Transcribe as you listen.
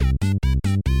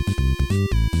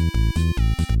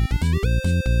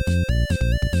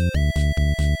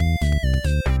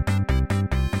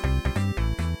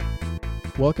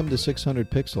Welcome to 600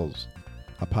 Pixels,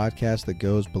 a podcast that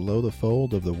goes below the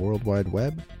fold of the World Wide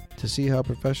Web to see how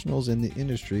professionals in the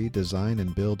industry design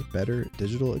and build better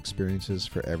digital experiences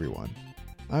for everyone.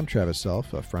 I'm Travis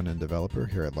Self, a front-end developer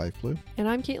here at LifeBlue. And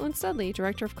I'm Caitlin Studley,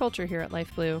 Director of Culture here at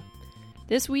LifeBlue.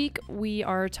 This week, we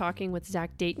are talking with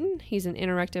Zach Dayton. He's an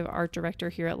interactive art director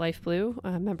here at LifeBlue,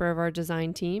 a member of our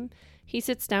design team. He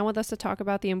sits down with us to talk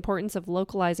about the importance of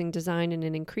localizing design in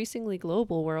an increasingly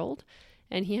global world,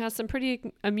 and he has some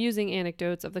pretty amusing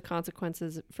anecdotes of the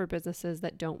consequences for businesses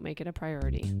that don't make it a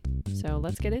priority. So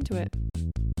let's get into it.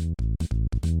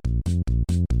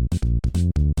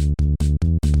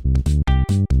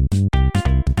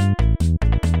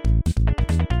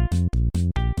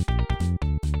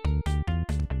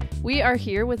 We are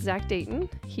here with Zach Dayton.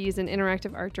 He's an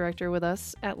interactive art director with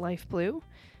us at LifeBlue,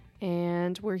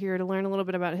 and we're here to learn a little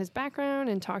bit about his background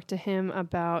and talk to him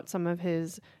about some of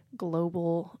his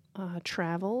global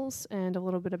travels and a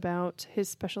little bit about his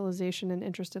specialization and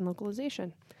interest in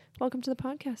localization. Welcome to the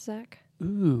podcast, Zach.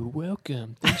 Ooh,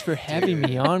 welcome. Thanks for having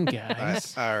me on,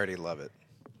 guys. I already love it.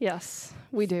 Yes,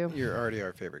 we do. You're already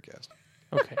our favorite guest.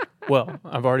 Okay. Well,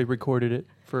 I've already recorded it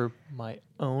for my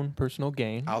own personal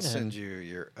gain. I'll send you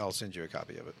a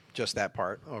copy of it. Just that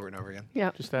part over and over again.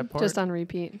 Yeah, just that part. Just on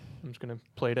repeat. I'm just gonna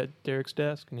play it at Derek's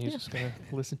desk, and he's just gonna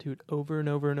listen to it over and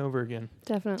over and over again.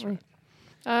 Definitely.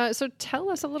 So tell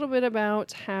us a little bit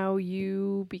about how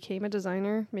you became a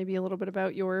designer, maybe a little bit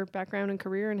about your background and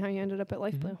career and how you ended up at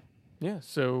LifeBlue. Mm-hmm. Yeah,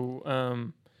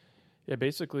 so,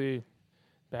 basically,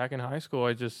 back in high school,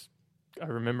 I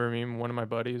remember me and one of my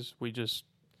buddies, we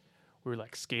were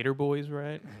like skater boys,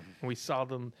 right? And we saw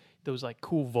those like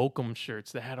cool Volcom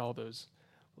shirts that had all those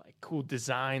like cool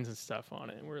designs and stuff on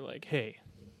it. And we're like, hey,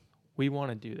 we want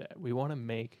to do that. We want to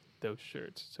make those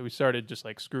shirts. So we started just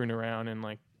like screwing around in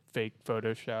like fake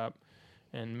Photoshop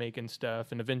and making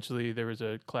stuff. And eventually there was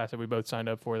a class that we both signed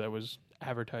up for that was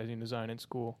advertising design in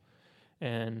school.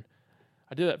 And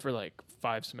I did that for like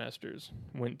 5 semesters.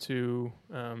 Went to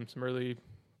some early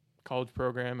college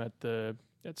program at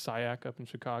SIAC up in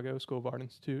Chicago, School of Art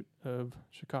Institute of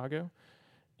Chicago,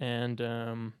 and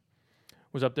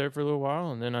was up there for a little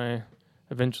while. And then I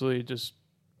eventually just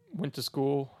went to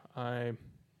school. I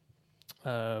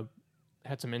had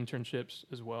some internships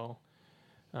as well.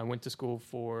 I went to school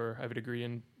I have a degree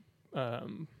in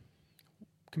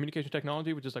communication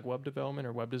technology, which is like web development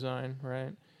or web design,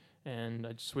 right? And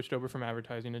I just switched over from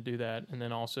advertising to do that, and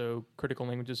then also critical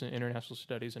languages and international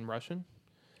studies in Russian.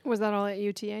 Was that all at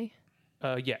UTA?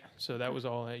 Yeah, so that was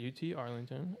all at UT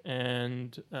Arlington,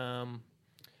 and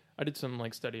I did some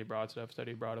like study abroad stuff.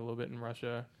 Study abroad a little bit in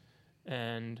Russia,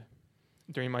 and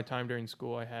during my time during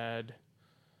school, I had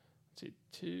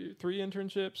 3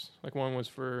 internships. Like one was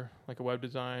for like a web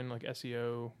design, like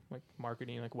SEO, like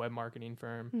marketing, like web marketing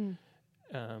firm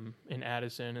in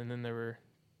Addison, and then there were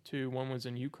 2. One was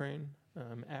in Ukraine,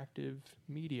 Active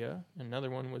Media. Another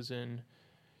one was in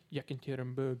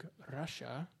Yekaterinburg,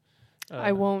 Russia.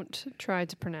 I won't try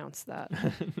to pronounce that.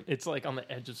 It's like on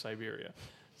the edge of Siberia.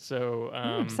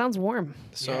 So sounds warm.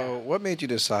 So what made you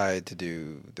decide to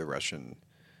do the Russian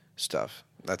stuff?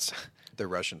 That's the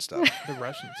Russian stuff. The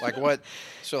Russian stuff. Like what?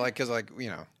 So like, because like,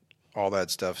 all that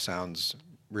stuff sounds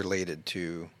related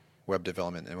to web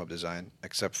development and web design,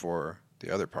 except for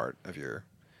the other part of your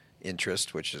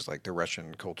interest, which is like the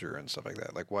Russian culture and stuff like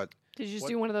that. Like what? Did you just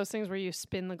do one of those things where you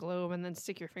spin the globe and then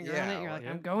stick your finger on it? You're like,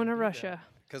 I'm going to Russia.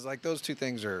 Because like those two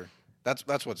things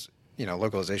that's what's,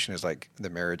 localization is like the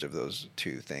marriage of those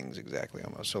two things exactly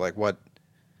almost. So like what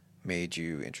made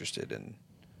you interested in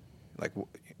like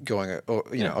going,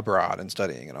 abroad and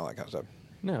studying and all that kind of stuff?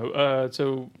 No.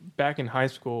 So back in high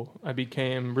school, I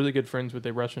became really good friends with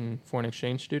a Russian foreign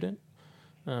exchange student.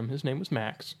 His name was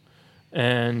Max.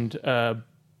 And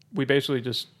we basically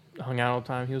just hung out all the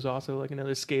time. He was also like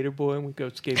another skater boy, and we'd go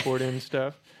skateboarding and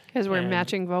stuff. You guys wear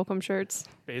matching Volcom shirts?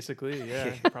 Basically,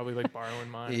 yeah. Probably like borrowing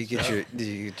mine. Did you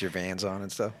get your Vans on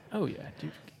and stuff? Oh, yeah,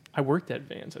 dude. I worked at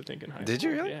Vans, I think, in high school. Did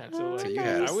you really? Yeah. So,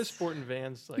 nice. I was sporting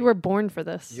Vans. Like, you were born for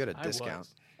this. You had a discount.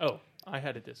 I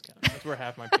had a discount. That's where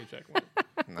half my paycheck went.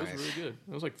 Nice. It was really good.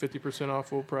 It was like 50% off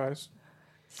full price.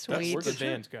 Sweet. Work at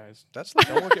Vans, guys.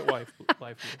 Don't work at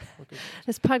LifeBlue.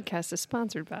 This podcast is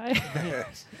sponsored by.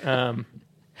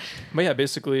 But yeah,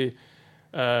 basically,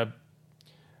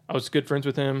 I was good friends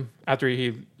with him. After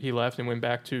he left and went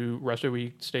back to Russia,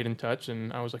 we stayed in touch,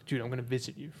 and I was like, dude, I'm going to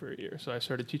visit you for a year. So I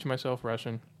started teaching myself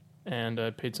Russian, and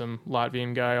paid some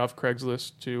Latvian guy off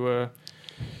Craigslist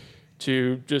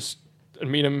to just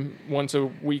meet him once a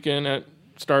weekend at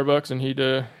Starbucks, and he'd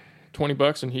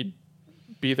 $20, and he'd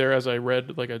be there as I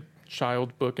read like a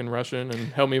child book in Russian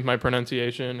and help me with my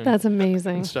pronunciation and, That's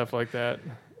amazing. and stuff like that.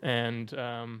 And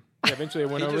eventually I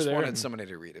went he over just there. wanted somebody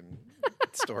to read him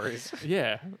stories.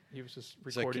 Yeah, he was just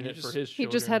He's like, recording "Can you it just-" for his He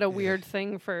children. just had a weird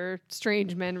thing for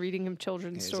strange men reading him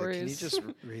children's He's like, stories. "Can you just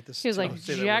read this?" He was like,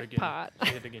 say that word again. jackpot.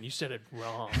 Say it again. You said it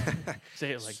wrong.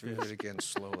 Say it like Just read this. it again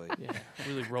slowly. Yeah,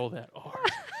 really roll that R.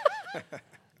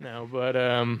 No, but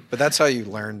But that's how you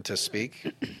learn to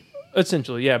speak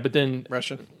essentially, yeah. But then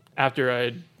Russian.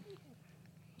 after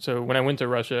so when I went to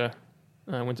Russia,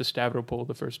 I went to Stavropol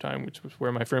the first time, which was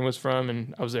where my friend was from,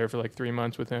 and I was there for like 3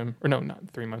 months with him. Or no, not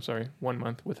 3 months, sorry, 1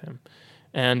 month with him.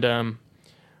 And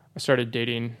I started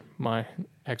dating my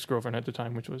ex-girlfriend at the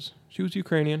time, she was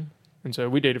Ukrainian. And so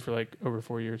we dated for like over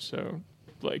 4 years. So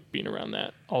like being around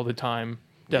that all the time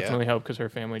definitely helped because her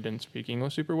family didn't speak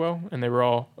English super well. And they were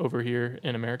all over here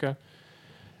in America.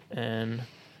 And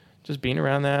just being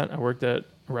around that, I worked at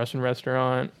a Russian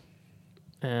restaurant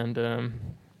and,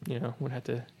 would have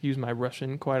to use my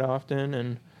Russian quite often.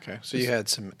 And Okay, so you had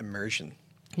some immersion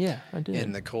yeah, I did.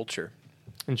 in the culture.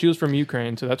 And she was from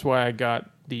Ukraine, so that's why I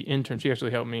got the intern. She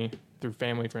actually helped me through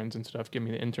family friends and stuff, give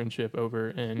me the internship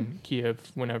over in Kiev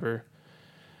whenever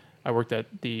I worked at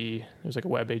there's like a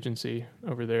web agency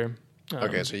over there.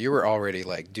 Okay, so you were already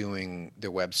like doing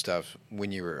the web stuff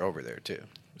when you were over there too.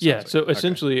 Yeah, Sounds so like. Okay.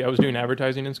 essentially I was doing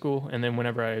advertising in school, and then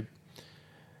whenever I,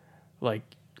 like,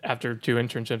 after 2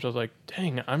 internships, I was like,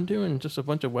 dang, I'm doing just a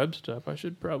bunch of web stuff. I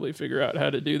should probably figure out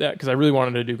how to do that, because I really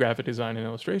wanted to do graphic design and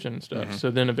illustration and stuff. Mhm. So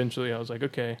then eventually I was like,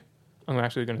 okay, I'm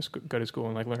actually going to go to school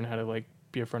and like learn how to like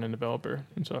be a front-end developer.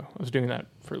 And so I was doing that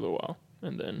for a little while,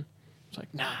 and then I was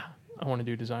like, nah, I want to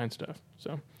do design stuff.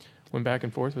 So went back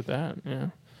and forth with that, yeah.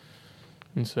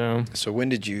 And so So when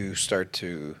did you start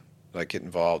to like get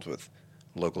involved with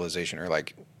localization, or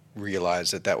like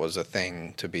realize that was a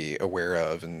thing to be aware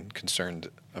of and concerned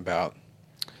about?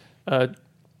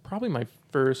 probably my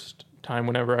first time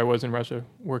whenever I was in Russia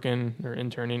working or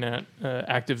interning at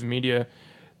Active Media,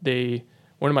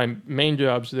 one of my main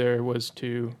jobs there was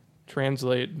to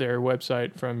translate their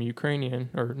website from Ukrainian,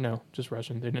 or no, just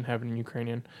Russian. They didn't have it in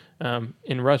Ukrainian,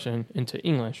 in Russian into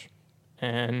English,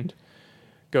 and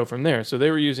go from there. So they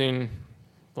were using,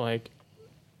 like,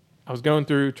 I was going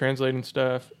through translating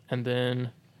stuff, and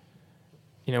then,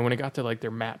 when it got to like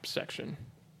their map section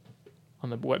on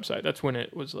the website, that's when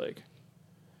it was like,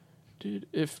 dude,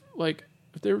 if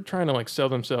they were trying to like sell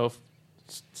themselves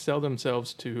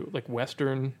to like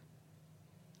Western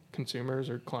consumers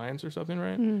or clients or something,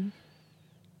 right? Mm.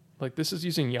 Like, this is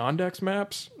using Yandex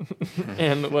Maps,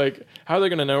 and like, how are they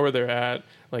going to know where they're at?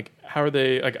 Like, how are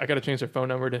they? Like, I got to change their phone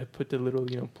number to put the little,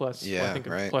 plus. Yeah, I think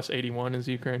right. plus 81 is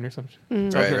Ukraine or something.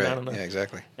 Mm. Right, I right. don't know. Yeah,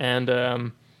 exactly. And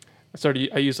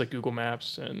I used like Google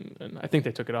Maps, and I think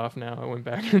they took it off now. I went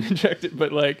back and checked it,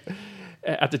 but like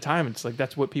at the time, it's like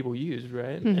that's what people used,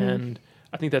 right? Mhm. And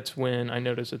I think that's when I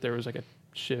noticed that there was like a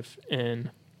shift in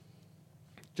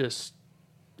just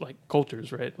like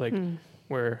cultures, right? Like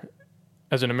where,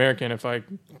 as an American, if I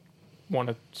want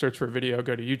to search for a video,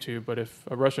 go to YouTube. But if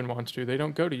a Russian wants to, they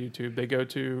don't go to YouTube. They go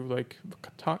to like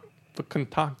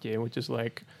VKontakte, which is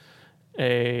like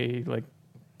a like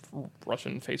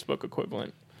Russian Facebook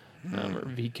equivalent, or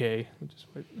VK, which is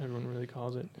what everyone really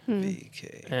calls it.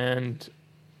 VK. And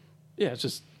yeah, it's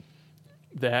just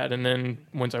that. And then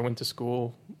once I went to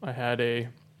school, I had a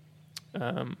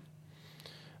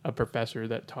professor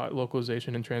that taught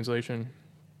localization and translation,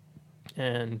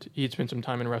 and he'd spent some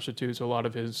time in Russia too. So a lot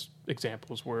of his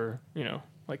examples were,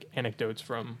 like anecdotes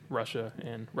from Russia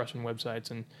and Russian websites,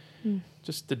 and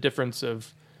just the difference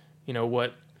of,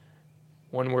 what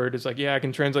one word is like, yeah, I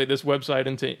can translate this website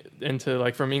into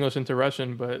like from English into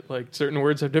Russian, but like certain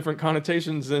words have different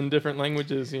connotations in different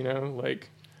languages, like.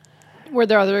 Were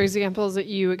there other examples that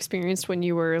you experienced when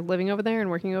you were living over there and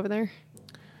working over there?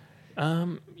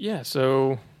 Yeah,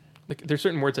 so like there's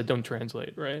certain words that don't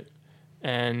translate, right?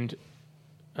 And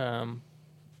I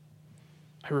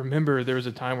remember there was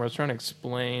a time where I was trying to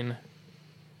explain,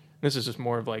 this is just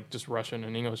more of like just Russian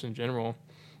and English in general,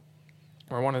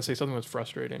 where I wanted to say something was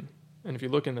frustrating. And if you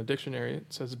look in the dictionary,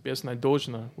 it says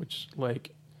besnadojna, which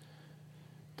like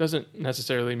doesn't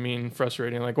necessarily mean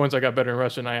frustrating. Like once I got better in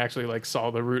Russian, I actually like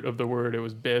saw the root of the word. It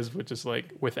was bez, which is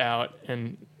like without,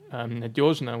 and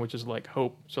nadojna, which is like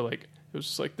hope. So like it was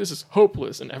just like, this is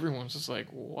hopeless, and everyone was just like,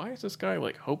 why is this guy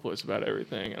like hopeless about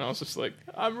everything? And I was just like,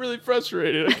 I'm really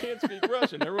frustrated. I can't speak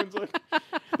Russian. Everyone's like,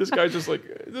 this guy's just like,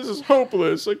 this is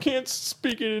hopeless. I can't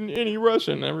speak it in any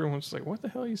Russian. And everyone's just like, what the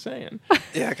hell are you saying?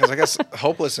 Yeah, because I guess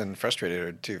hopeless and frustrated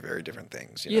are two very different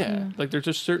things. Yeah, like there's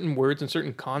just certain words and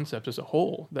certain concepts as a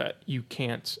whole that you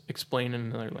can't explain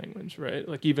in another language, right?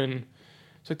 Like even,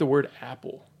 it's like the word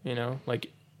apple. You know,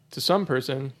 like to some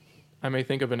person, I may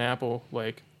think of an apple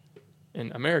like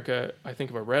in America, I think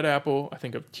of a red apple. I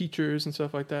think of teachers and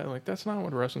stuff like that. Like that's not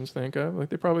what Russians think of. Like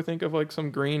they probably think of like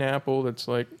some green apple that's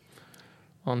like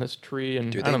on this tree.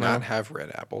 And Do I they don't not know. have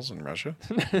red apples in Russia?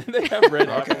 They have red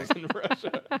Okay. apples in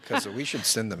Russia. Because we should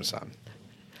send them some.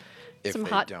 If Some they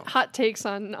hot don't. hot takes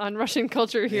on Russian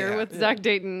culture here Yeah. with Zach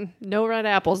Dayton. No red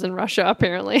apples in Russia,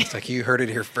 apparently. It's like you heard it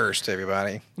here first,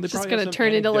 everybody. They It's just probably going have to some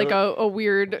turn into like anecdote- a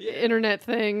weird internet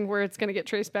thing where it's going to get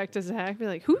traced back to Zach. Be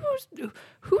like, who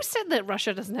said that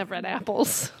Russia doesn't have red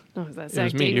apples? Oh, is that It Zach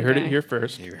was me. Dayton You heard guy? it here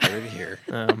first. You heard it here.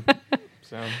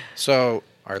 So So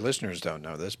our listeners don't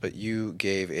know this, but you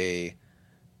gave a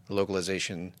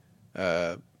localization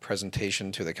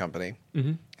presentation to the company. Mhm.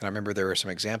 And I remember there were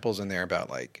some examples in there about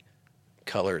like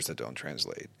colors that don't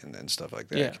translate and then stuff like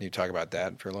that. Yeah. Can you talk about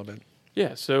that for a little bit?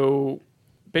 yeah, so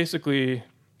basically,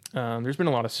 there's been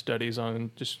a lot of studies on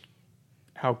just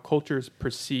how cultures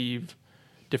perceive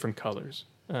different colors.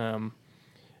 And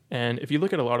if you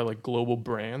look at a lot of like global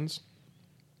brands,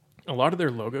 a lot of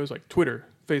their logos, like Twitter,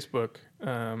 Facebook,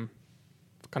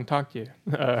 Kontakte,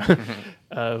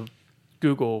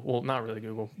 Google, well, not really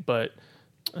Google, but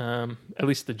at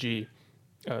least the G,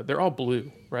 they're all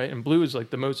blue, right? And blue is like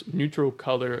the most neutral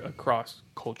color across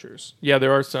cultures. Yeah,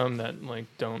 there are some that like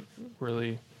don't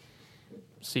really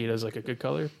see it as like a good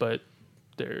color, but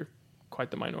they're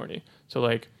quite the minority. So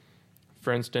like,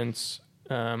 for instance,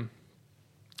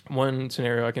 one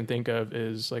scenario I can think of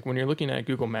is like when you're looking at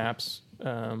Google Maps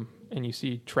and you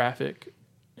see traffic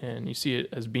and you see it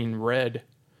as being red,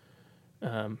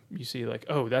 you see like,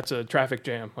 oh, that's a traffic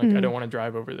jam. Like I don't want to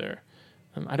drive over there.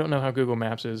 I don't know how Google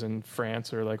Maps is in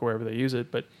France or like wherever they use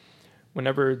it, but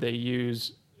whenever they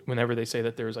say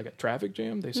that there's like a traffic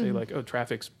jam, they say like, oh,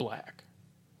 traffic's black,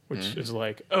 which is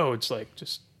like, oh, it's like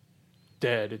just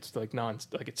dead. It's like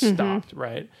it's stopped,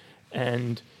 right?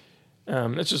 And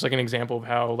that's just like an example of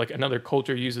how like another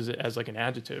culture uses it as like an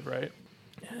adjective, right?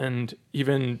 And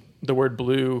even the word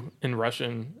blue in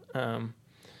Russian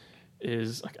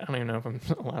is like, I don't even know if I'm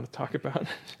allowed to talk about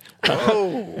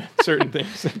Oh, certain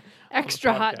things.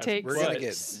 Extra hot podcast. takes. we're gonna But- get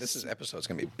this episode's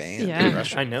gonna be banned Yeah. in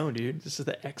Russia. I know, dude. This is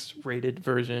the X-rated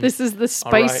version. This is the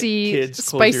All right, spicy, kids,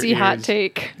 close spicy your hot ears.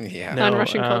 take Yeah. No. on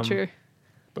Russian um, culture.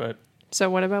 But So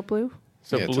what about blue?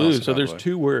 so Yeah, tell blue. us So about there's blue.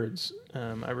 two words.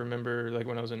 I remember like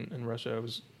when I was in Russia, I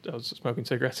was smoking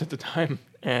cigarettes at the time,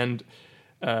 and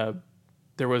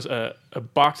there was a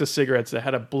box of cigarettes that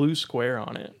had a blue square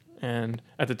on it. And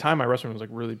at the time, my restaurant was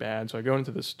like really bad. So I go into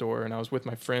the store and I was with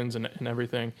my friends and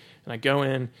everything. And I go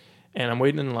in and I'm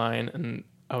waiting in line and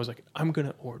I was like, I'm going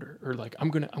to order or like, I'm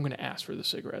going to ask for the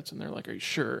cigarettes. And they're like, are you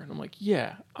sure? And I'm like,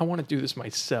 yeah, I want to do this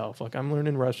myself. Like I'm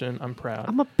learning Russian. I'm proud.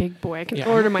 I'm a big boy. I can Yeah,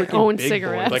 order I'm a my freaking own big boy.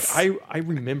 cigarettes. Like I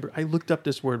remember, I looked up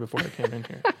this word before I came in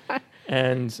here,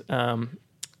 and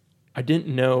I didn't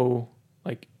know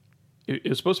like it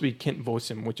was supposed to be Kent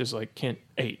Voisin, which is like Kent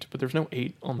 8, but there's no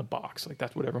 8 on the box. Like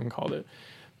that's what everyone called it.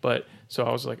 But so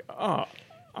I was like,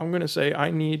 I'm gonna say I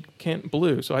need Kent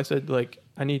Blue. So I said like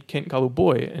I need Kent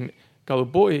Goluboy, and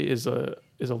Goluboy is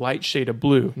a light shade of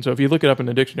blue. And so if you look it up in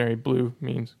the dictionary, blue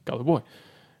means Goluboy.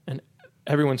 And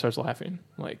everyone starts laughing.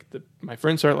 Like my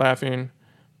friends start laughing.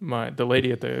 The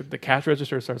lady at the cash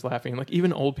register starts laughing. Like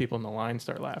even old people in the line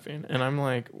start laughing. And I'm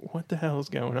like, what the hell is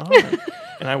going on?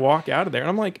 And I walk out of there and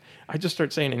I'm like, I just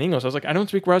start saying in English. I was like, I don't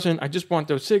speak Russian. I just want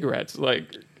those cigarettes.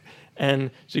 Like,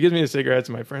 and she gives me the cigarettes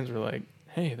and my friends were like,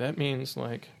 hey, that means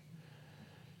like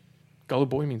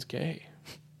Goluboy means gay.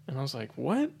 And I was like,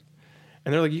 what?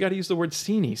 And they're like, you got to use the word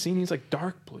sini. Sini is like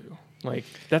dark blue. Like,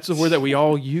 that's the word that we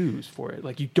all use for it.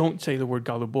 Like, you don't say the word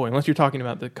Goluboy. Unless you're talking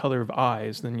about the color of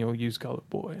eyes, then you'll use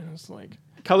Goluboy. And it's like,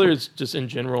 colors just in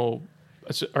general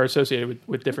are associated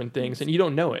with different things, and you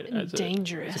don't know it as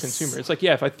Dangerous. a consumer. It's like,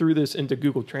 yeah, if I threw this into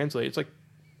Google Translate, it's like,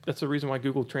 that's the reason why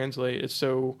Google Translate is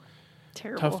so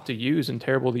Terrible. tough to use and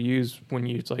terrible to use when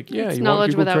it's like, yeah, It's you want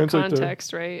knowledge Google without Translate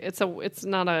context, right? It's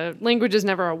not a language is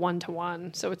never a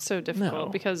one-to-one, so it's so difficult No.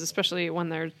 because especially when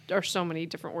there are so many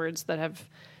different words that have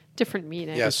different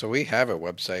meanings. Yeah, so we have a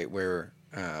website where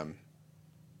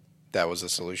that was a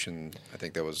solution. I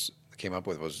think that came up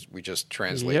with was we just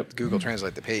translate Yep. Google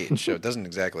Translate the page, so it doesn't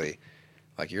exactly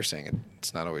like you're saying.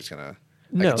 It's not always gonna.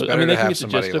 Like, No, it's I better mean, to they can have get the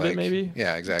somebody gist of it, like maybe.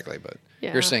 yeah, exactly. But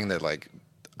Yeah. you're saying that like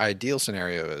ideal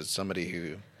scenario is somebody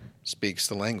who speaks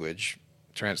the language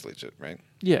translates it, right?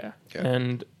 Yeah, Okay.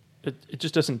 and it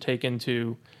just doesn't take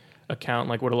into account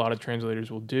like what a lot of translators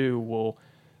will do.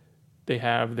 They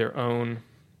have their own,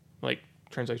 like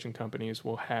translation companies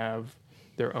will have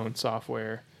their own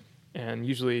software, and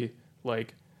usually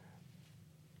like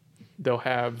they'll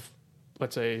have,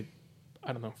 let's say,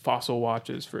 I don't know, Fossil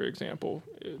watches, for example.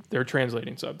 They're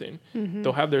translating something.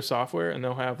 They'll have their software, and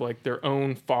they'll have like their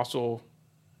own Fossil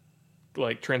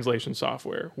like translation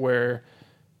software where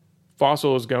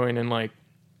Fossil is going and like,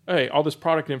 hey, all this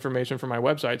product information from my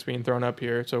website's being thrown up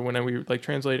here. So when we like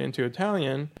translate it into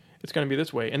Italian, it's going to be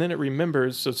this way. And then it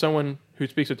remembers. So someone who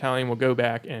speaks Italian will go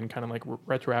back and kind of like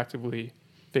retroactively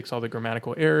fix all the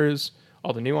grammatical errors,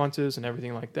 all the nuances and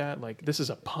everything like that. Like, this is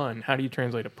a pun. How do you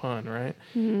translate a pun, right?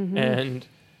 And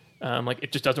like,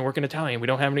 it just doesn't work in Italian. We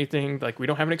don't have anything, like, we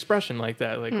don't have an expression like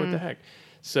that. Like, what the heck?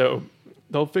 So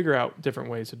they'll figure out different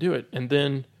ways to do it. And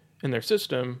then in their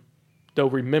system, they'll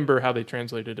remember how they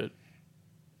translated it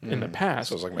in the past.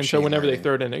 So it's like and so whenever learning. they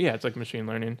throw it in there, it's like machine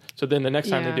learning. So then the next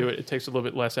time they do it, it takes a little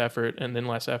bit less effort, and then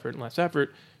less effort and less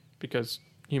effort, because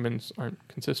humans aren't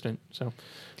consistent. So,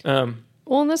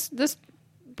 well, and this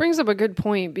brings up a good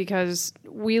point, because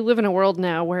we live in a world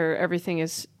now where everything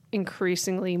is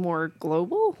increasingly more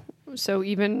global. So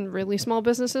even really small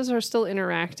businesses are still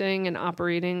interacting and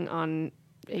operating on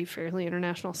a fairly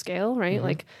international scale, right?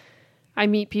 Like, I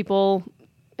meet people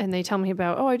and they tell me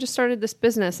about, I just started this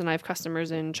business and I have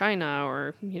customers in China,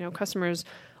 or, customers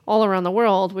all around the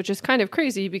world, which is kind of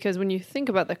crazy, because when you think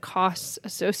about the costs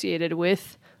associated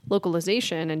with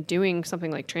localization and doing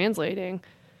something like translating,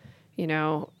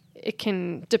 it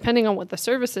can, depending on what the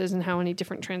service is and how many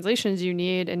different translations you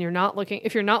need, and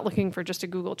if you're not looking for just a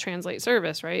Google Translate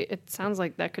service, right? It sounds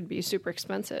like that could be super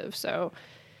expensive. So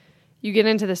you get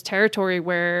into this territory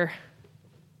where,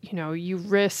 you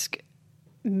risk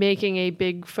making a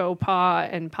big faux pas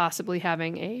and possibly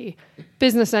having a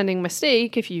business-ending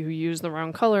mistake if you use the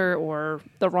wrong color or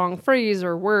the wrong phrase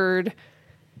or word.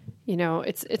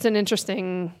 It's an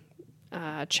interesting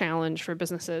challenge for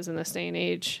businesses in this day and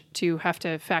age to have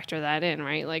to factor that in,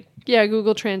 right? Like, yeah,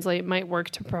 Google Translate might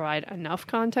work to provide enough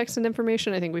context and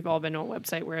information. I think we've all been to a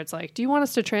website where it's like, do you want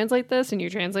us to translate this? And you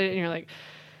translate it and you're like,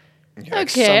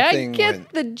 okay, I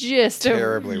get the gist.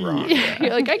 Terribly wrong. Yeah.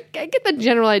 You're like, I get the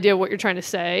general idea of what you're trying to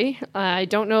say. I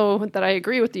don't know that I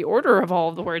agree with the order of all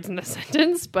of the words in the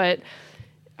sentence, but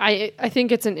I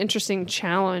think it's an interesting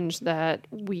challenge that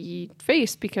we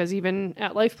face, because even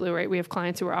at LifeBlue, right, we have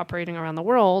clients who are operating around the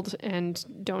world and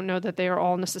don't know that they are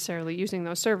all necessarily using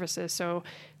those services. So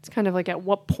it's kind of like, at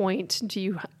what point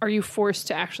are you forced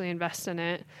to actually invest in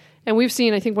it? And we've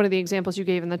seen, I think one of the examples you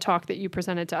gave in the talk that you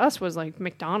presented to us was like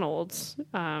McDonald's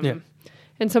and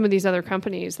some of these other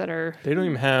companies that are... They don't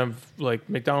even have, like,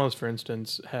 McDonald's, for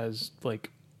instance, has like,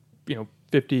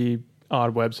 50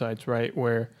 odd websites, right?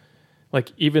 Where,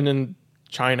 like, even in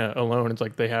China alone, it's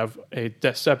like they have a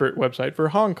separate website for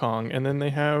Hong Kong, and then they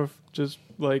have just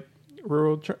like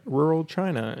rural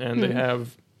China, and they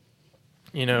have,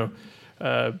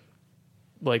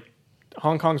 like,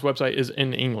 Hong Kong's website is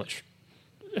in English.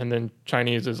 And then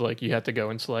Chinese is like, you have to go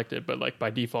and select it. But like by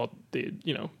default, the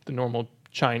normal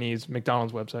Chinese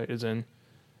McDonald's website is in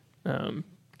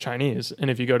Chinese. And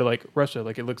if you go to like Russia,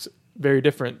 like, it looks very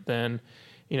different than,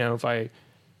 if I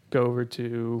go over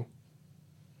to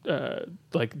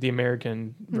like the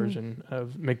American version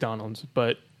of McDonald's.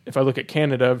 But if I look at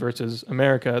Canada versus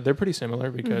America, they're pretty similar,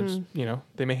 because,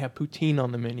 they may have poutine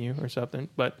on the menu or something.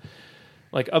 But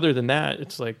like, other than that,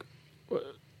 it's like,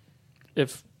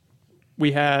 if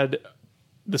we had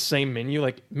the same menu,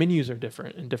 like, menus are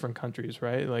different in different countries,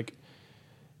 right? Like,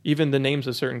 even the names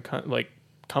of certain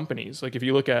companies, like if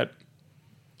you look at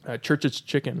Church's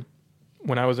Chicken,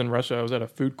 when I was in Russia, I was at a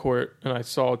food court and I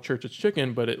saw Church's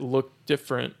Chicken, but it looked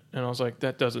different, and I was like,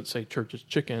 that doesn't say Church's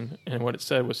Chicken. And what it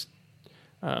said was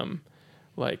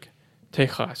like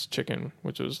Tejas Chicken,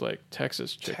 which was like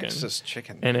Texas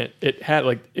Chicken. And it had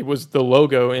like, it was the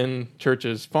logo in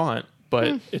Church's font,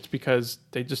 but it's because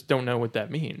they just don't know what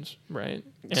that means, right?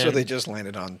 And so they just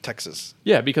landed on Texas.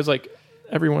 Yeah, because like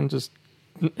everyone just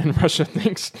in Russia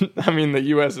thinks, I mean, the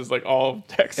U.S. is like all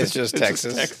Texas. It's just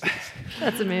Texas.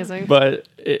 That's amazing. But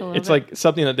it's like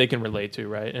something that they can relate to,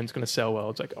 right? And it's going to sell well.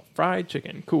 It's like, oh, fried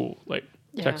chicken, cool. Like,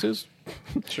 Texas?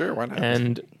 Sure, why not?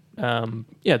 And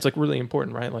it's like really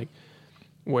important, right? Like,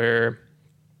 where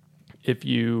if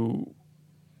you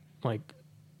like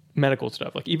medical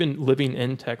stuff, like even living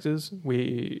in Texas,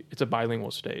 it's a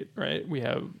bilingual state, right? You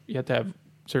have to have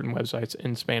certain websites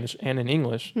in Spanish and in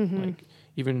English. Like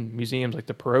even museums like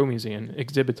the Perot Museum,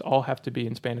 exhibits all have to be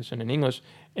in Spanish and in English,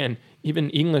 and even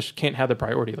English can't have the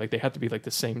priority. Like, they have to be like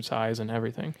the same size and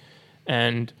everything.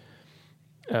 And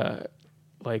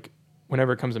like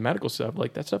whenever it comes to medical stuff,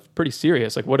 like that stuff pretty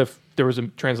serious. Like, what if there was a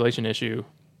translation issue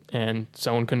and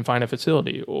someone couldn't find a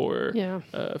facility, or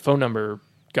a phone number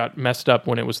got messed up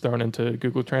when it was thrown into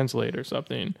Google Translate or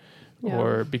something,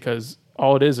 or because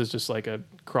all it is just like a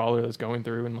crawler that's going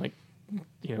through and like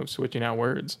switching out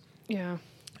words. Yeah.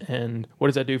 And what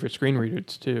does that do for screen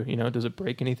readers too? Does it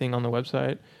break anything on the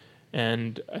website?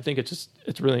 And I think it's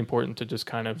really important to just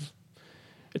kind of,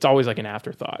 it's always like an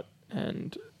afterthought.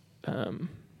 And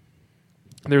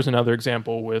there's another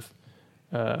example with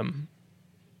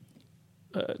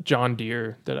John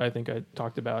Deere that I think I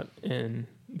talked about in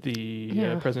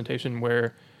the presentation,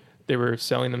 where they were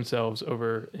selling themselves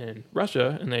over in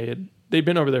Russia, and they'd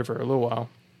been over there for a little while,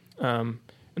 and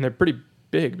they're pretty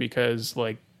big because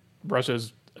like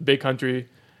Russia's a big country,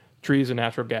 trees and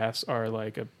natural gas are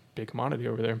like a big commodity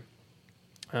over there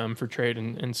for trade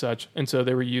and such, and so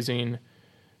they were using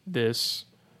this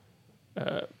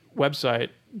website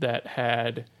that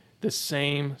had the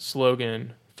same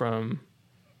slogan from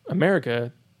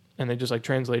America, and they just like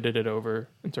translated it over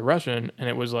into Russian, and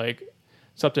it was like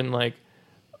something like,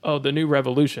 "Oh, the new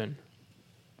revolution,"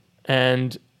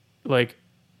 and like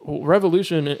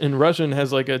revolution in Russian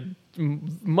has like a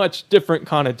much different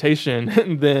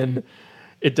connotation than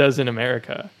it does in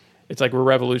America. It's like we're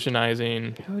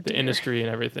revolutionizing the industry and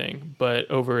everything, but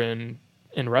over in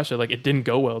Russia, like it didn't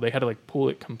go well. They had to like pull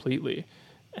it completely,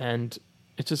 and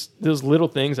it's just those little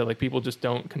things that like people just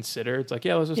don't consider. It's like,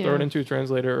 let's just throw it into a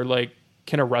translator, or like,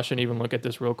 can a Russian even look at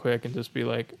this real quick and just be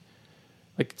like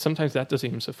sometimes that doesn't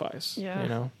even suffice.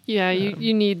 Yeah,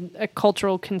 you need a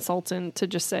cultural consultant to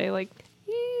just say like,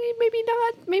 maybe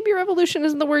not. Maybe revolution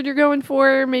isn't the word you're going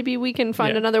for. Maybe we can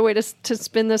find another way to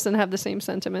spin this and have the same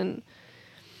sentiment.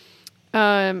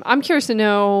 I'm curious to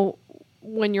know,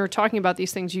 when you're talking about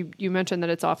these things, you mentioned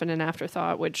that it's often an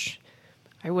afterthought, which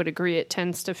I would agree. It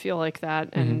tends to feel like that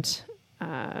and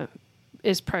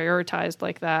is prioritized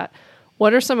like that.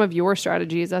 What are some of your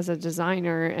strategies as a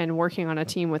designer and working on a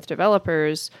team with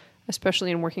developers,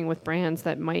 especially in working with brands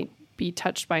that might be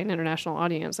touched by an international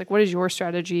audience? Like, what is your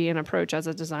strategy and approach as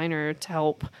a designer to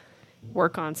help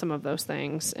work on some of those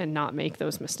things and not make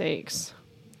those mistakes?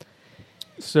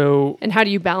 And how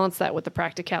do you balance that with the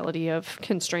practicality of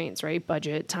constraints, right?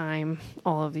 Budget, time,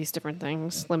 all of these different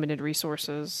things, limited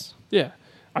resources. Yeah.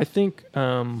 I think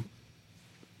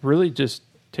really just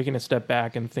taking a step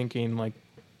back and thinking like,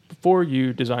 before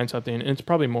you design something, and it's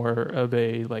probably more of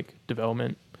a like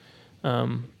development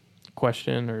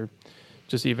question, or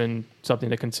just even something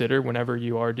to consider whenever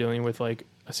you are dealing with like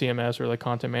a CMS or like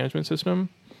content management system.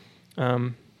 For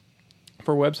a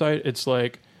website, it's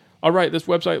like, all right, this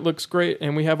website looks great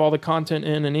and we have all the content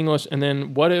in English. And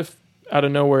then what if out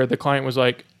of nowhere the client was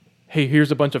like, hey,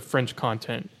 here's a bunch of French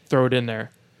content, throw it in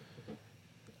there.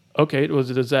 Okay,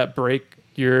 does that break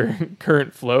your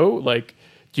current flow? Like,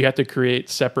 do you have to create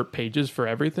separate pages for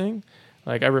everything?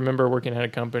 Like, I remember working at a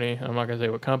company, I'm not going to say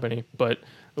what company, but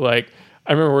like,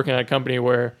 I remember working at a company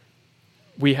where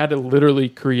we had to literally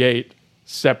create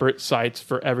separate sites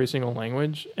for every single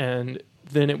language. And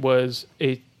then it was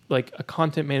a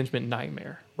content management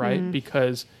nightmare, right? Mm-hmm.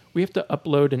 Because we have to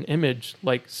upload an image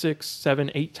like 6,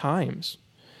 7, 8 times.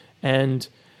 And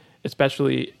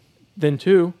especially then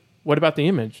too, what about the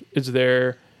image? Is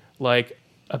there like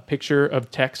a picture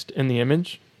of text in the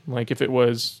image? Like if it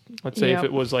was, let's say if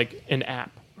it was like an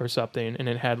app or something and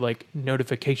it had like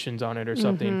notifications on it or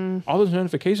something, all those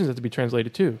notifications have to be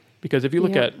translated too. Because if you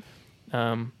look at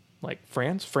like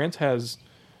France has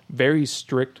very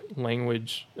strict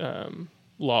language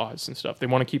laws and stuff. They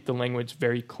want to keep the language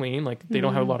very clean. Like they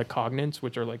don't have a lot of cognates,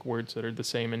 which are like words that are the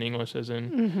same in English as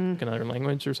in like another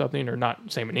language or something, or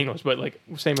not same in English, but like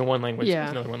same in one language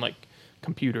as another one, like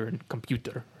computer and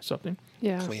computer or something.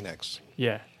 Yeah. Kleenex.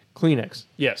 Yeah. Kleenex.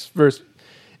 Yes. First,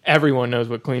 everyone knows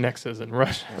what Kleenex is in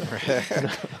Russia.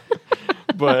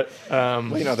 But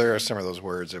well, there are some of those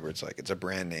words where it's like it's a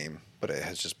brand name, but it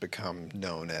has just become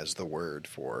known as the word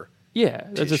for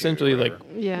that's essentially like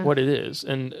what it is.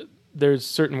 And there's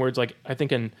certain words, like I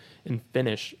think in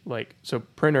Finnish, like so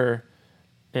printer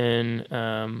in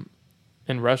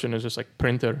Russian is just like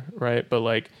printer, right? But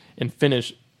like in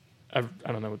Finnish, I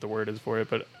don't know what the word is for it,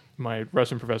 but my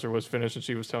Russian professor was Finnish, and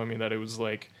she was telling me that it was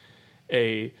like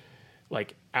a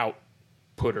like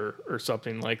outputter or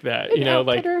something like that,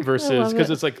 like versus because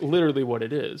it's like literally what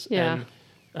it is. Yeah.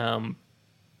 And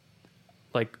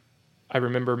like I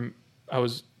remember I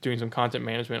was doing some content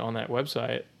management on that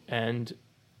website, and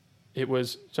it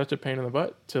was such a pain in the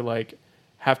butt to like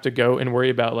have to go and worry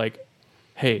about like,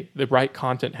 hey, the right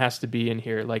content has to be in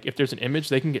here. Like if there's an image,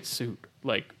 they can get sued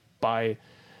like by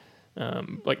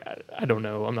like I don't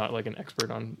know, I'm not like an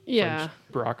expert on French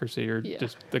bureaucracy or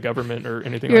just the government or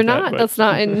anything. You're like not? That, that's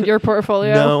not in your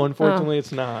portfolio? No, unfortunately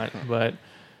it's not. But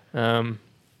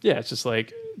it's just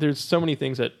like there's so many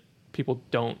things that people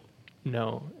don't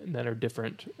know and that are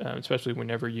different, especially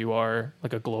whenever you are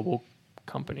like a global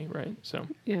company, right? So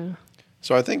Yeah.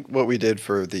 So I think what we did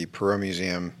for the Perot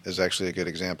Museum is actually a good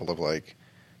example of like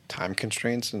time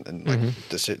constraints and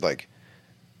like like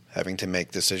having to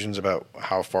make decisions about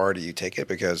how far do you take it,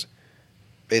 because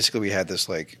basically we had this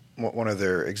like one of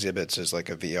their exhibits is like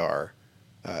a VR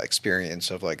experience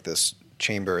of like this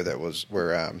chamber that was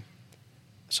where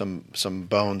some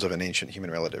bones of an ancient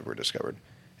human relative were discovered,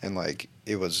 and like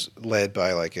it was led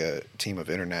by like a team of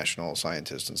international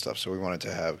scientists and stuff. So we wanted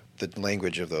to have the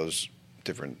language of those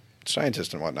different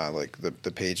scientists and whatnot. Like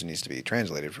the page needs to be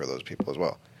translated for those people as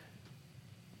well.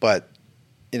 But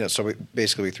so we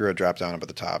threw a drop down up at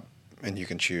the top, and you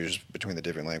can choose between the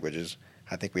different languages.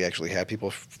 I think we actually had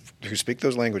people who speak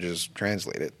those languages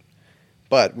translate it,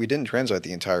 but we didn't translate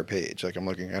the entire page. Like I'm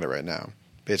looking at it right now.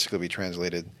 Basically, we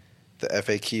translated the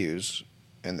FAQs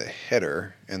and the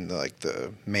header and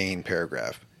the main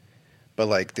paragraph. But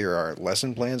like there are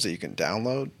lesson plans that you can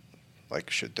download.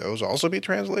 Like should those also be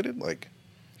translated? Like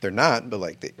they're not, but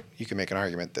like you can make an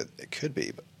argument that it could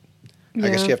be. But I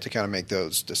guess you have to kind of make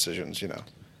those decisions.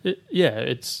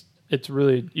 It's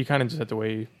really, you kind of just have to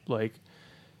weigh, like,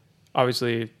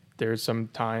 obviously there's some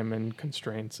time and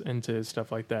constraints into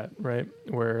stuff like that, right?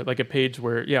 Where like a page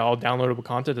where, all downloadable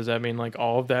content, does that mean like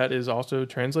all of that is also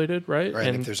translated, right? Right.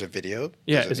 And if there's a video.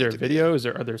 Is there a video?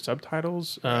 Are there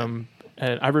subtitles? Right.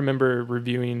 And I remember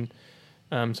reviewing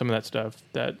some of that stuff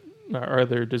that our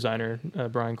other designer,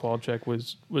 Brian Kowalczyk,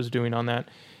 was doing on that.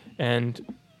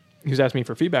 And he was asking me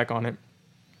for feedback on it.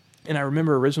 And I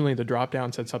remember originally the drop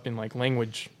down said something like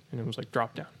language, and it was like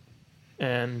drop down.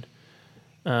 And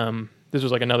this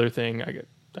was like another thing. I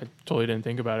totally didn't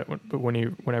think about it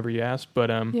whenever you asked, but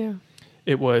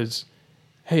it was,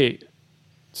 hey,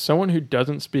 someone who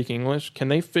doesn't speak English, can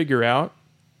they figure out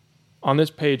on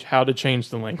this page how to change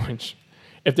the language?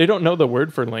 If they don't know the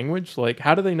word for language, like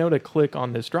how do they know to click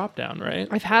on this drop down, right?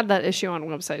 I've had that issue on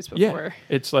websites before. Yeah,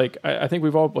 it's like I think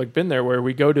we've all like been there where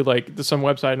we go to like some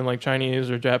website in like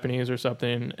Chinese or Japanese or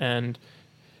something, and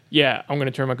I'm going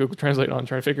to turn my Google Translate on and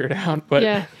try to figure it out.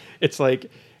 But it's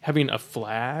like having a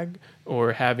flag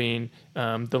or having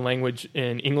the language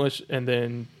in English, and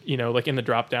then like in the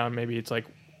drop down maybe it's like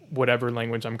whatever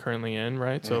language I'm currently in,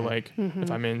 right? So like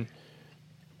if I'm in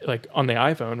like on the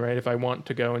iPhone, right? If I want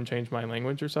to go and change my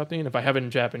language or something, if I have it in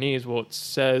Japanese, well, it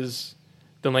says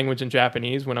the language in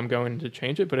Japanese when I'm going to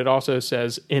change it, but it also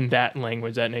says in that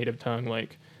language, that native tongue,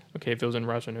 like, okay, if it was in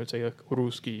Russian, it would say like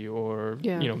Ruski or,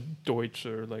 Deutsch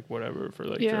or like whatever for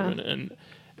like German.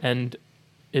 And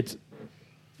it's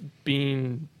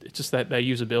just that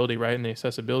usability, right? And the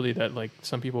accessibility that like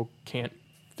some people can't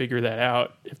figure that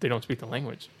out if they don't speak the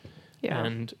language. Yeah.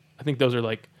 And I think those are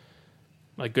like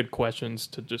good questions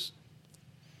to just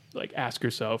like ask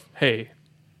yourself, hey,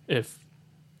 if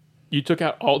you took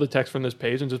out all the text from this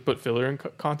page and just put filler in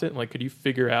content, like could you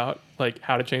figure out like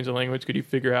how to change the language? Could you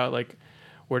figure out like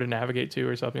where to navigate to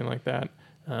or something like that,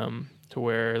 to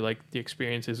where like the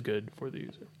experience is good for the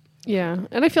user? Yeah.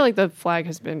 And I feel like the flag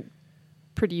has been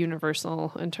pretty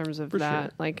universal in terms of that.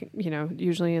 Sure. Like,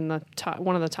 usually in the top,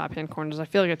 one of the top hand corners, I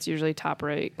feel like it's usually top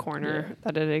right corner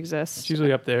that it exists. It's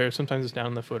usually up there. Sometimes it's down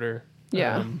in the footer.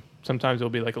 Yeah. Sometimes it'll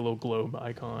be like a little globe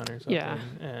icon or something. Yeah.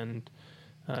 And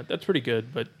that's pretty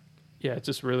good. But it's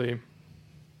just really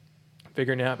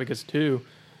figuring it out, because too,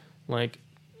 like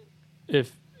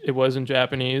if it was in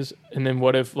Japanese, and then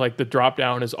what if like the drop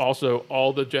down is also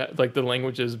all the like the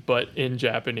languages but in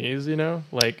Japanese,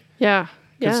 like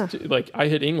like I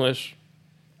hit English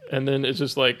and then it's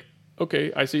just like,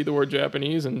 okay, I see the word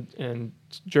Japanese and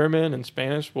German and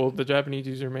Spanish. Well, the Japanese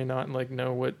user may not like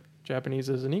know what Japanese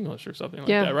is in English or something like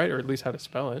that, right? Or at least how to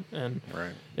spell it. And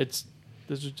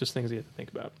those are just things you have to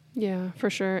think about. Yeah, for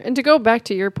sure. And to go back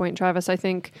to your point, Travis, I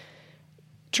think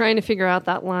trying to figure out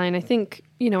that line, I think,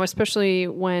 especially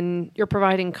when you're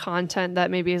providing content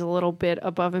that maybe is a little bit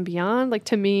above and beyond, like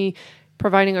to me,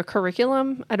 providing a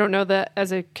curriculum, I don't know that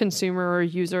as a consumer or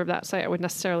user of that site, I would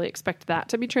necessarily expect that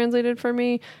to be translated for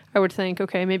me. I would think,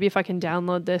 okay, maybe if I can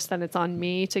download this, then it's on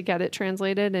me to get it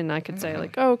translated. And I could say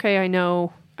like, oh, okay, I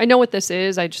know what this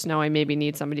is. I just know I maybe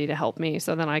need somebody to help me.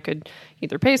 So then I could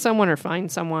either pay someone or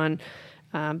find someone.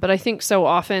 But I think so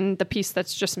often the piece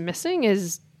that's just missing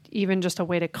is even just a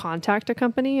way to contact a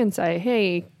company and say,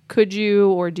 hey, could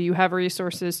you, or do you have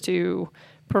resources to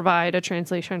provide a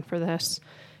translation for this?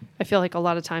 I feel like a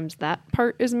lot of times that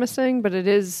part is missing, but it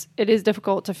is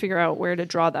difficult to figure out where to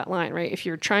draw that line, right? If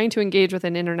you're trying to engage with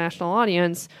an international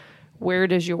audience, where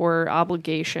does your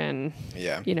obligation,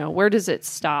 where does it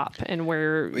stop, and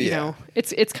where, you know,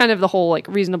 it's kind of the whole like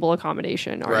reasonable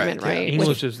accommodation argument, right?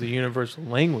 English is the universal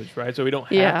language, right? So we don't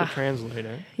have to translate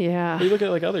it. Yeah. But you look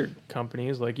at like other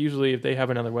companies, like usually if they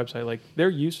have another website, like they're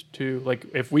used to, like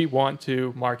if we want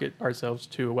to market ourselves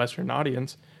to a Western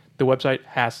audience, the website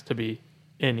has to be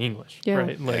in English,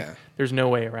 right? Like there's no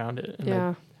way around it. And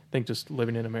I think just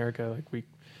living in America, like we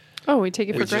take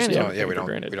it for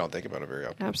granted. We don't think about it very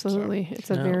often. Absolutely. So.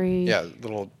 It's a very... Yeah,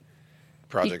 little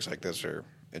projects like this are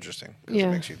interesting because it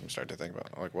makes you start to think about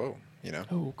it. Like, whoa, you know?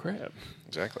 Oh, crap.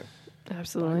 Exactly.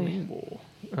 Absolutely.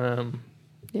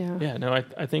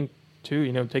 I think, too,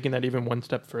 you know, taking that even one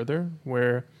step further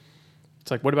where it's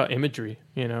like, what about imagery,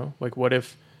 you know? Like, what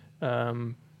if,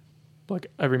 like,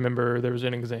 I remember there was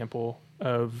an example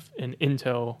of an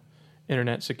Intel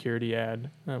internet security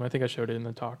ad. I think I showed it in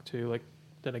the talk, too, like,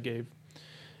 that I gave,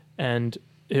 and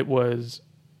it was,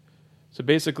 so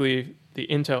basically the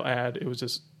Intel ad, it was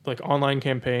this like online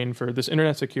campaign for this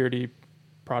internet security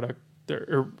product there,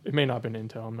 or it may not have been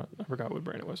Intel, I forgot what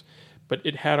brand it was, but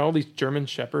it had all these German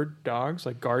Shepherd dogs,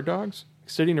 like guard dogs,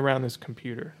 sitting around this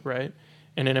computer, right?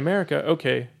 And in America,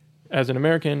 okay, as an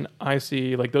American, I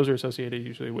see like those are associated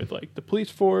usually with like the police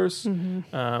force,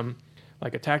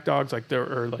 like attack dogs, like there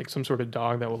or like some sort of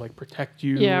dog that will like protect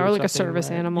you. Yeah, or like a service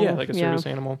animal. Yeah, like a service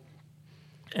animal.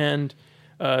 And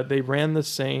they ran the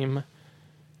same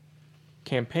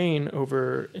campaign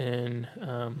over in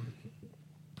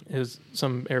is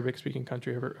some Arabic speaking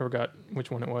country. I forgot which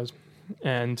one it was.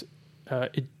 And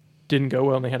it didn't go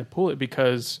well and they had to pull it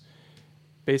because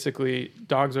basically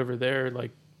dogs over there,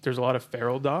 like there's a lot of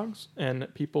feral dogs and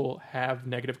people have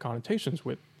negative connotations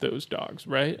with those dogs,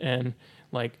 right? And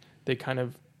like they kind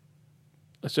of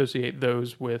associate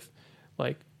those with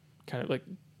like kind of like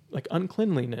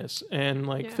uncleanliness and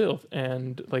like filth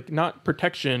and like not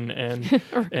protection and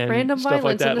and random stuff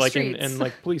like that, like streets. and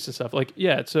like police and stuff, like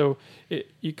so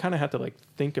you kind of have to like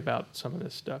think about some of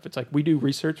this stuff. It's like we do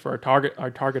research for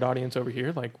our target audience over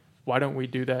here, like why don't we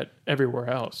do that everywhere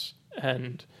else?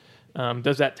 And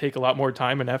does that take a lot more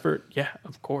time and effort? Yeah,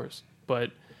 of course,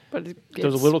 but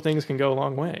those little things can go a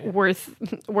long way. Worth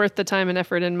the time and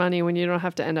effort and money when you don't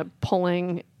have to end up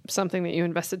pulling something that you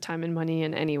invested time and money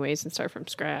in anyways and start from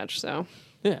scratch. So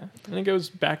yeah, and it goes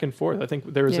back and forth. I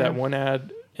think there was that one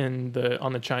ad on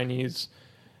the Chinese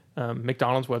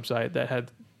McDonald's website that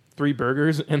had 3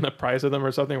 burgers and the price of them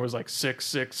or something was like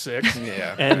 $666.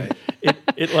 Yeah, and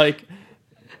it like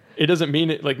it doesn't mean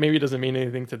it, like maybe it doesn't mean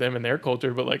anything to them in their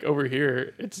culture, but like over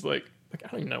here it's like I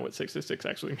don't even know what 666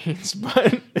 actually means,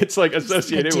 but it's like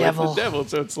associated with the devil.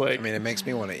 So it's like, I mean, it makes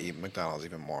me want to eat McDonald's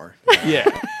even more. Yeah,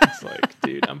 it's like,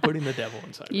 dude, I'm putting the devil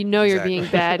inside. You know, you're being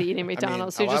bad eating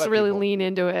McDonald's, so you just really lean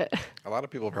into it. A lot of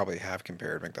people probably have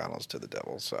compared McDonald's to the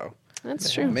devil, so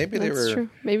that's true. Maybe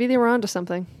Maybe they were onto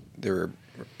something. They were,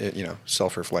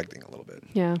 self-reflecting a a little bit.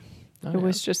 Yeah. It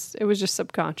was just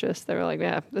subconscious. They were like,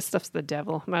 yeah, this stuff's the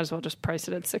devil. Might as well just price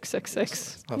it at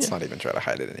 $666. Let's not even try to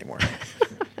hide it anymore.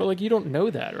 But like, you don't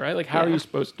know that, right? Like, how are you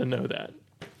supposed to know that?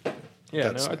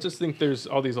 Yeah, I just think there's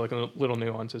all these like little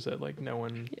nuances that like no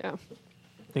one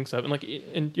thinks of, and like,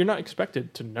 and you're not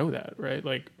expected to know that, right?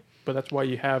 Like, but that's why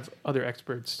you have other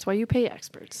experts. That's why you pay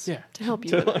experts. To help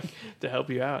you to help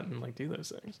you out and like do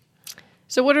those things.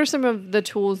 So, what are some of the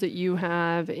tools that you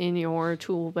have in your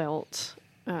tool belt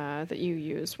that you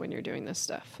use when you're doing this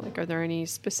stuff? Like, are there any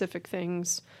specific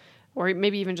things, or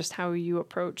maybe even just how you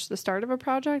approach the start of a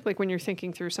project? Like when you're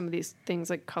thinking through some of these things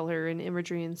like color and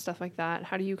imagery and stuff like that,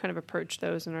 how do you kind of approach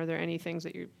those? And are there any things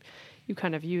that you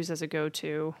kind of use as a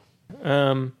go-to?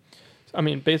 I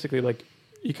mean, basically, like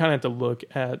you kind of have to look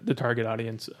at the target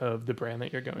audience of the brand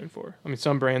that you're going for. I mean,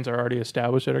 some brands are already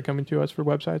established that are coming to us for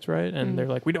websites, right? And they're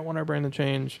like, we don't want our brand to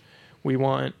change. We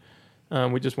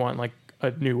just want like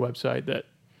a new website that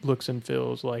looks and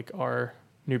feels like our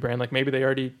new brand. Like maybe they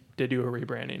already did do a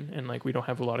rebranding and like we don't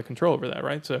have a lot of control over that,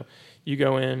 right? So you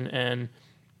go in and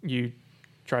you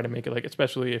try to make it like,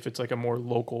 especially if it's like a more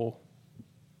local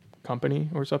company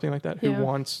or something like that who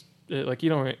wants it, like you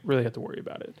don't really have to worry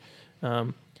about it.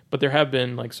 But there have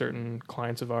been like certain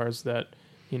clients of ours that,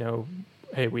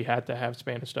 hey, we had to have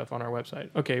Spanish stuff on our website.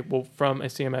 Okay, well, from a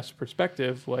CMS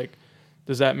perspective, like,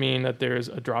 does that mean that there's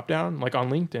a drop down? Like on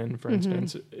LinkedIn, for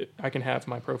instance, I can have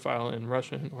my profile in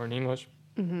Russian or in English.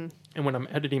 And when I'm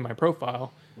editing my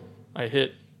profile, I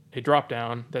hit a drop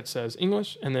down that says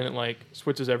English, and then it like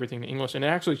switches everything to English. And it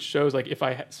actually shows like if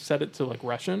I set it to like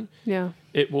Russian,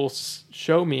 it will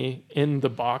show me in the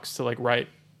box to like write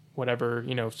whatever,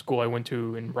 school I went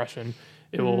to in Russian.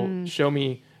 It will show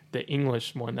me the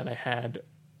English one that I had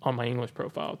on my English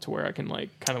profile to where I can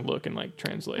like kind of look and like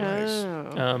translate.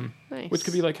 Oh, nice. Which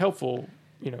could be like helpful,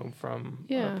 from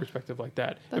Yeah. a perspective like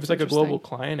that. That's If it's like a global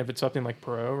interesting. client, if it's something like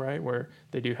Pro, right, where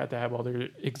they do have to have all their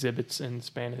exhibits in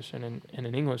Spanish and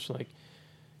in English, like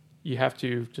you have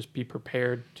to just be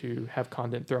prepared to have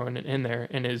content thrown in there.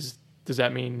 And does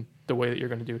that mean the way that you're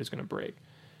going to do it is going to break?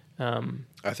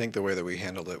 I think the way that we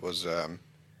handled it was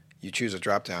you choose a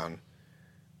drop down,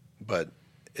 but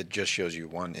it just shows you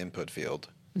one input field.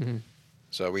 Mm-hmm.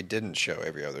 So we didn't show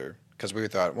every other, because we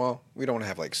thought, well, we don't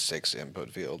have like 6 input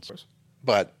fields.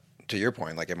 But to your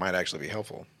point, like it might actually be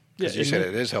helpful. Because you said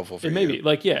it is helpful for you. It may be.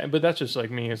 Like, yeah, but that's just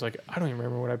like me. It's like, I don't even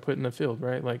remember what I put in the field,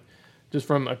 right? Like, just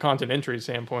from a content entry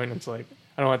standpoint, it's like,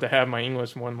 I don't have to have my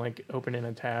English one like open in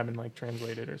a tab and like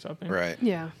translate it or something. Right.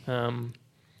 Yeah.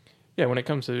 Yeah, when it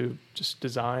comes to just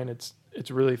design, it's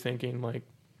really thinking like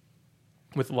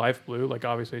with LifeBlue, like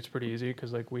obviously it's pretty easy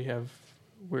because like we're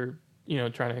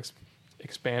trying to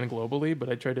expand globally, but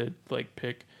I try to like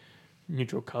pick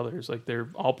neutral colors. Like they're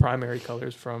all primary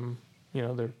colors from,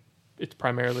 it's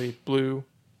primarily blue,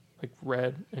 like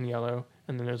red and yellow,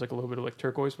 and then there's like a little bit of like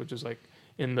turquoise, which is like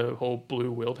in the whole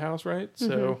blue wheelhouse, right? Mm-hmm.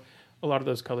 So a lot of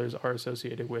those colors are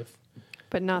associated with.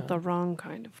 But not the wrong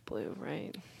kind of blue,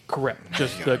 right? Correct.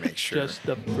 Just You the gotta make sure. just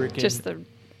the freaking Just the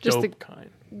dope kind.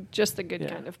 just the good Yeah.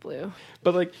 kind of blue.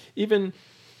 But like even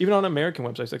on American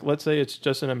websites, like let's say it's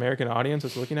just an American audience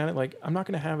that's looking at it, like I'm not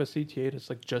going to have a CTA that's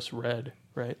like just red,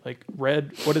 right? Like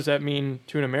red, what does that mean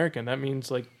to an American? That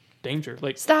means like danger.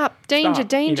 Like Stop! Danger! stop,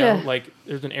 Danger! like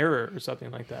there's an error or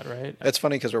something like that, right? It's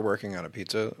funny because we're working on a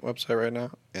pizza website right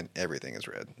now, and everything is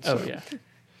red. Oh So yeah.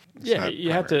 it's Yeah, not you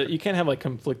primary. can't have like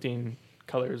conflicting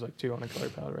colors like too on a color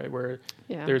palette, right? Where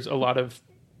Yeah. there's a lot of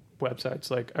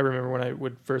websites, like I remember when I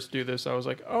would first do this, I was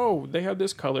like, oh, they have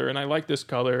this color and I like this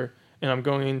color, and I'm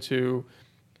going to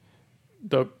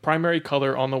the primary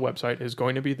color on the website is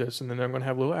going to be this, and then I'm going to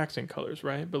have little accent colors,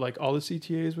 right? But like all the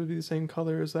CTAs would be the same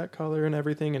color as that color and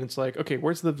everything, and it's like, okay,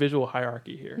 where's the visual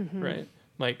hierarchy here, Mm-hmm. right?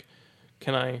 Like,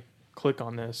 can I click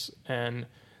on this and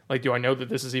like, do I know that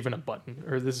this is even a button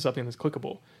or this is something that's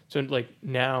clickable? So like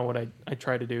now what I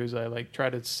try to do is I like try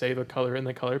to save a color in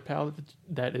the color palette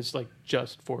that is like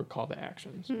just for call to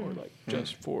actions or like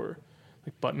just for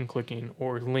like button clicking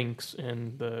or links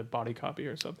in the body copy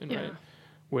or something, Yeah. right?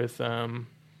 With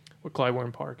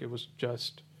Clybourne Park, it was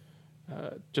just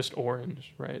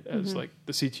orange, right? As like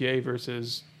the CTA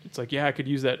versus it's like, yeah, I could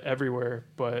use that everywhere,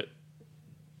 but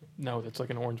no, that's like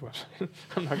an orange website.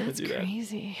 I'm not going to do that.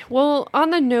 Crazy. Well,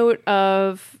 on the note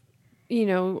of,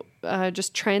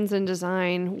 just trends in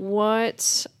design,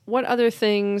 what other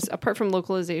things, apart from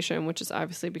localization, which is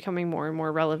obviously becoming more and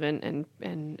more relevant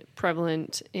and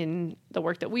prevalent in the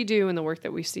work that we do and the work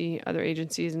that we see other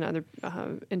agencies and other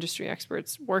industry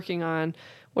experts working on,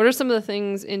 what are some of the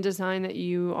things in design that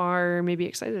you are maybe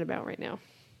excited about right now?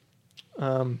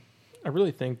 I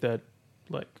really think that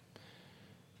like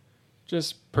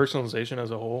just personalization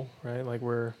as a whole, right? Like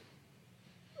where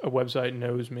a website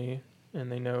knows me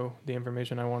and they know the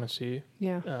information I want to see.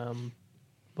 Yeah.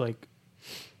 Like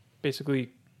basically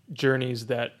journeys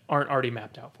that aren't already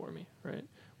mapped out for me, right?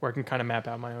 Where I can kind of map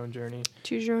out my own journey.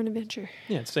 Choose your own adventure.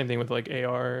 Yeah, it's the same thing with like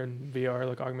AR and VR,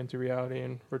 like augmented reality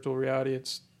and virtual reality.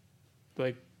 It's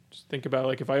like, just think about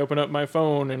like if I open up my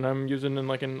phone and I'm using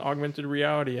like an augmented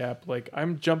reality app, like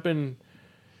I'm jumping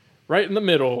right in the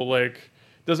middle. Like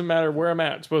doesn't matter where I'm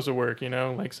at, it's supposed to work,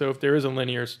 Like so if there is a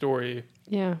linear story,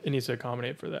 Yeah. it needs to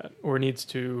accommodate for that, or it needs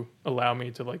to allow me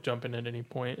to like jump in at any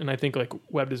point. And I think like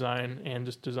web design and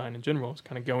just design in general is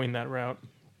kind of going that route.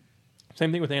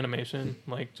 Same thing with animation,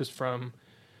 like just from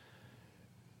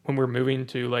when we're moving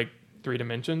to like 3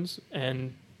 dimensions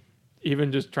and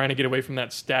even just trying to get away from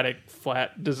that static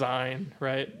flat design,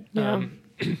 right? Yeah.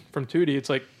 From 2D, it's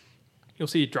like you'll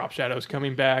see drop shadows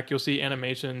coming back. You'll see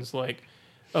animations like,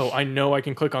 oh, I know I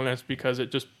can click on this because it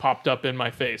just popped up in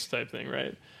my face type thing,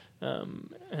 right?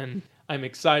 And I'm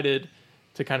excited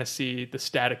to kind of see the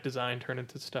static design turn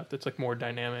into stuff that's like more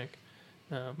dynamic.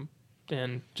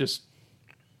 And just,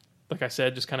 like I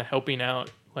said, just kind of helping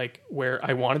out like where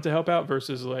I wanted to help out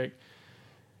versus like,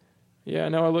 yeah,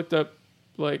 no, I looked up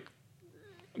like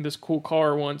this cool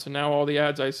car once and now all the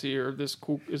ads I see are this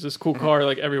cool car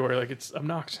like everywhere. Like it's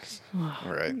obnoxious.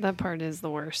 Right. That part is the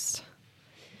worst.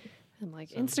 And like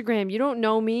Instagram, you don't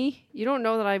know me. You don't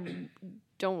know that I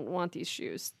don't want these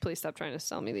shoes. Please stop trying to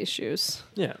sell me these shoes.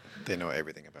 Yeah. They know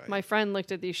everything about you. My friend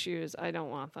looked at these shoes. I don't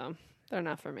want them. They're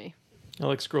not for me. I'll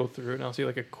like scroll through and I'll see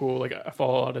like a cool, like I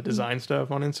follow a lot of design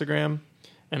stuff on Instagram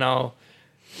and I'll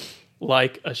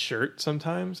like a shirt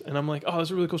sometimes and I'm like, oh, that's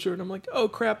a really cool shirt. And I'm like, oh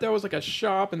crap, that was like a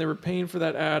shop and they were paying for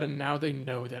that ad and now they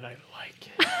know that I like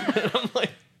it. And I'm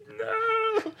like,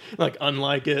 no. Like,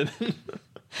 unlike it.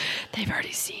 They've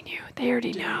already seen you. They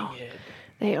already know. Dang it.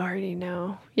 They already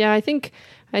know. Yeah, I think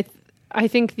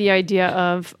the idea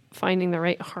of finding the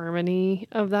right harmony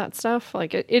of that stuff,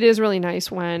 like it is really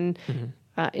nice when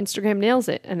Instagram nails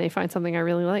it and they find something I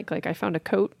really like. Like I found a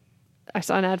coat. I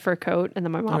saw an ad for a coat, and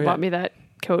then my mom bought me that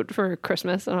coat for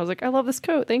Christmas, and I was like, I love this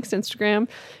coat. Thanks, Instagram.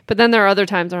 But then there are other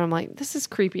times where I'm like, this is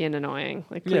creepy and annoying.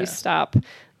 Like, please stop.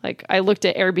 Like, I looked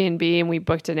at Airbnb, and we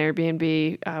booked an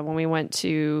Airbnb when we went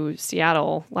to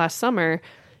Seattle last summer.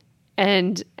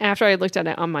 And after I looked at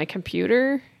it on my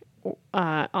computer,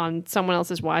 on someone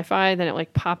else's Wi-Fi, then it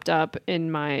like popped up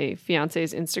in my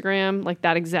fiance's Instagram, like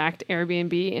that exact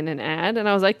Airbnb in an ad. And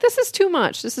I was like, this is too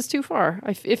much. This is too far.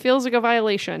 It feels like a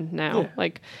violation now. Yeah.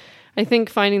 Like, I think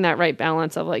finding that right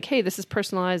balance of like, hey, this is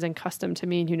personalized and custom to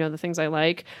me, and you know the things I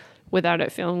like, without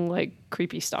it feeling like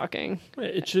creepy stalking.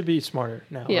 It should be smarter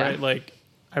now, right? Like,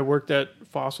 I worked at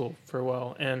Fossil for a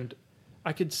while, and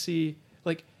I could see,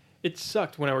 like, it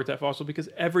sucked when I worked at Fossil because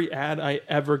every ad I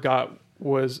ever got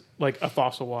was like a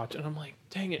Fossil watch, and I'm like,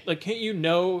 dang it! Like, can't you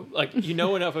know? Like, you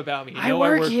know enough about me. You know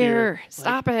I work here.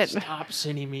 Stop like, it! Stop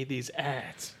sending me these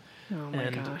ads. Oh my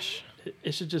gosh!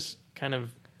 It should just kind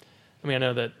of. I mean, I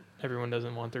know that everyone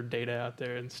doesn't want their data out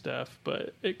there and stuff,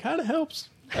 but it kind of helps.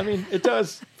 I mean, it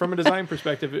does from a design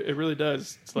perspective. It really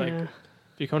does. It's like if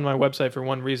you come to my website for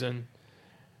one reason,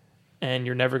 and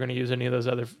you're never going to use any of those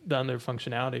other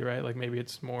functionality, right? Like maybe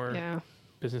it's more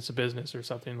business to business or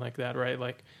something like that, right?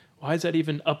 Like, why is that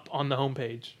even up on the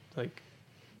homepage? Like,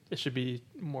 it should be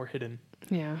more hidden.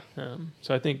 Yeah.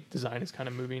 So I think design is kind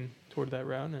of moving toward that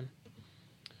route, and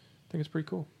I think it's pretty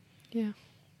cool. Yeah.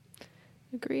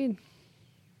 Agreed.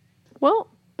 Well,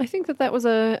 I think that was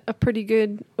a pretty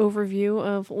good overview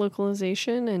of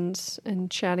localization and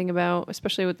chatting about,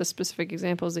 especially with the specific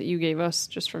examples that you gave us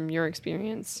just from your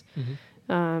experience.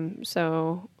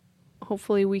 So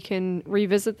hopefully we can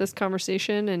revisit this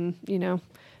conversation and,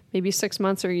 maybe 6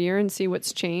 months or a year and see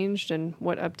what's changed and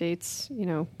what updates,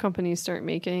 companies start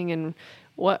making and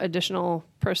what additional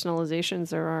personalizations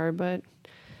there are. But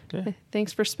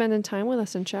thanks for spending time with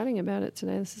us and chatting about it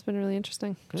today. This has been really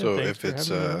interesting. Yeah,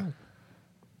 so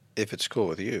if it's cool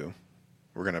with you,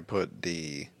 we're going to put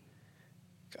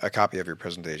a copy of your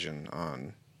presentation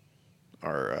on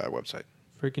our website.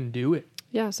 Freaking do it.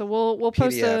 Yeah, so we'll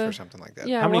post PDF or something like that.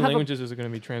 Yeah, how many languages is it going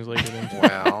to be translated into?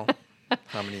 Well,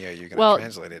 how many are you going to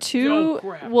translate it? 2.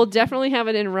 We'll definitely have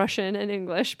it in Russian and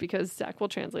English because Zach will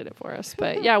translate it for us.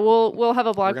 But yeah, we'll have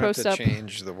a blog post up. We're going to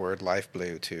change the word Life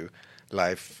Blue to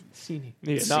Life.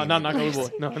 Yeah, no, not Knock Other Boy.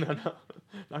 No,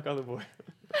 Knock Other Boy.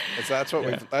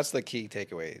 That's the key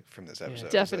takeaway from this episode.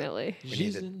 Definitely. We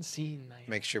need to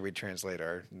make sure we translate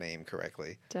our name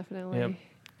correctly. Definitely. Yep.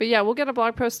 But yeah, we'll get a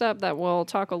blog post up that will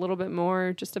talk a little bit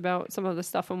more just about some of the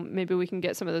stuff, and maybe we can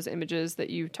get some of those images that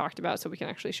you talked about so we can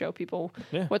actually show people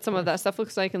what some of that stuff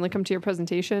looks like and link them to your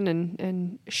presentation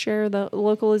and share the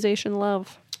localization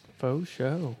love. Faux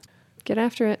show. Get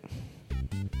after it.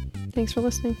 Thanks for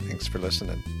listening. Thanks for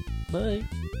listening. Bye.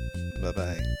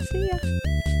 Bye-bye. See ya.